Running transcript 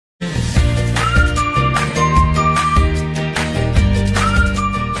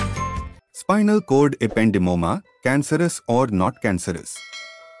Spinal cord ependymoma, cancerous or not cancerous?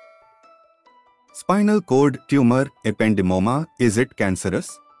 Spinal cord tumor ependymoma, is it cancerous?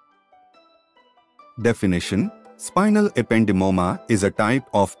 Definition: Spinal ependymoma is a type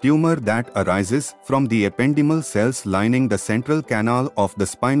of tumor that arises from the ependymal cells lining the central canal of the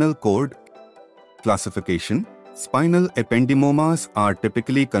spinal cord. Classification: Spinal ependymomas are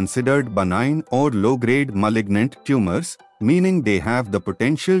typically considered benign or low-grade malignant tumors, meaning they have the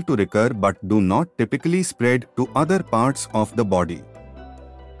potential to recur but do not typically spread to other parts of the body.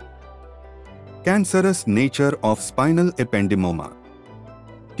 Cancerous nature of spinal ependymoma.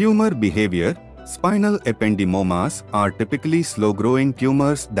 Tumor behavior: Spinal ependymomas are typically slow-growing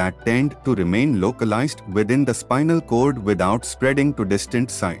tumors that tend to remain localized within the spinal cord without spreading to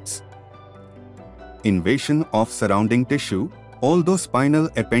distant sites. Invasion of surrounding tissue: Although spinal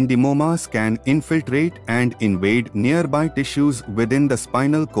ependymomas can infiltrate and invade nearby tissues within the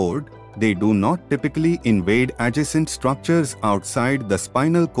spinal cord, they do not typically invade adjacent structures outside the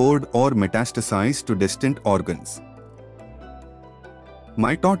spinal cord or metastasize to distant organs.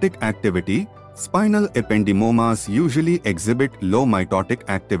 Mitotic activity: Spinal ependymomas usually exhibit low mitotic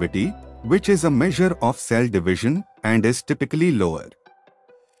activity, which is a measure of cell division and is typically lower.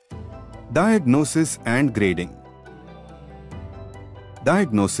 Diagnosis and grading.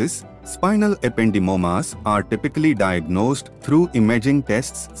 Diagnosis: Spinal ependymomas are typically diagnosed through imaging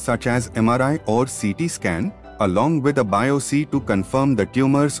tests such as MRI or CT scan, along with a biopsy to confirm the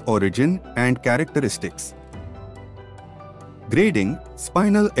tumor's origin and characteristics. Grading: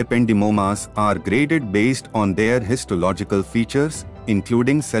 Spinal ependymomas are graded based on their histological features,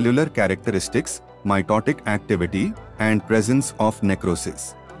 including cellular characteristics, mitotic activity, and presence of necrosis.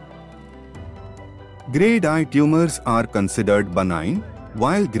 Grade I tumors are considered benign,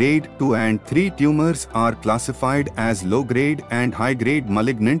 while Grade 2 and 3 tumors are classified as low-grade and high-grade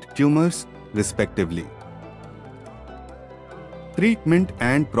malignant tumors, respectively. Treatment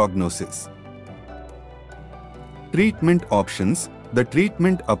and prognosis. Treatment options: The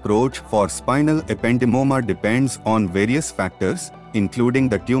treatment approach for spinal ependymoma depends on various factors, including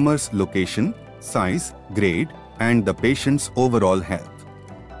the tumor's location, size, grade, and the patient's overall health.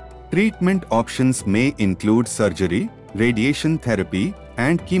 Treatment options may include surgery, radiation therapy,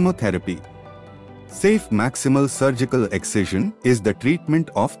 and chemotherapy. Safe maximal surgical excision is the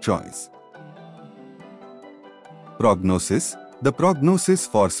treatment of choice. Prognosis: The prognosis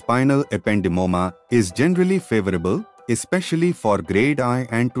for spinal ependymoma is generally favorable, especially for Grade I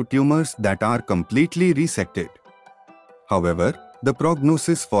and II tumors that are completely resected. However, the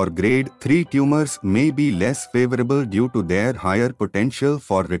prognosis for Grade 3 tumors may be less favorable due to their higher potential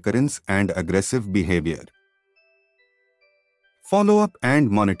for recurrence and aggressive behavior. Follow-up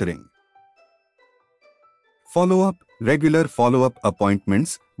and monitoring. Follow-up: Regular follow-up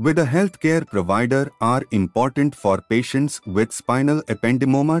appointments with a healthcare provider are important for patients with spinal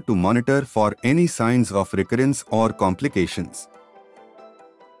ependymoma to monitor for any signs of recurrence or complications.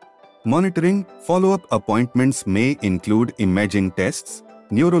 Monitoring: Follow-up appointments may include imaging tests,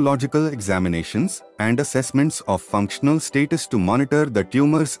 neurological examinations, and assessments of functional status to monitor the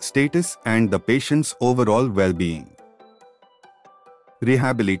tumor's status and the patient's overall well-being.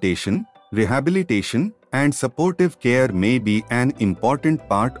 Rehabilitation: Rehabilitation and supportive care may be an important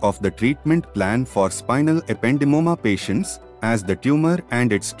part of the treatment plan for spinal ependymoma patients, as the tumor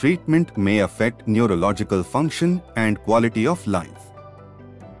and its treatment may affect neurological function and quality of life.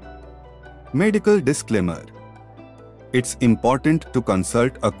 Medical disclaimer: It's important to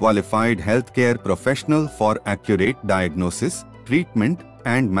consult a qualified healthcare professional for accurate diagnosis, treatment,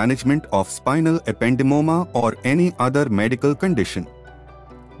 and management of spinal ependymoma or any other medical condition.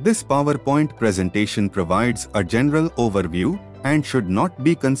 This PowerPoint presentation provides a general overview and should not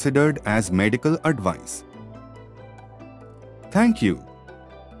be considered as medical advice. Thank you.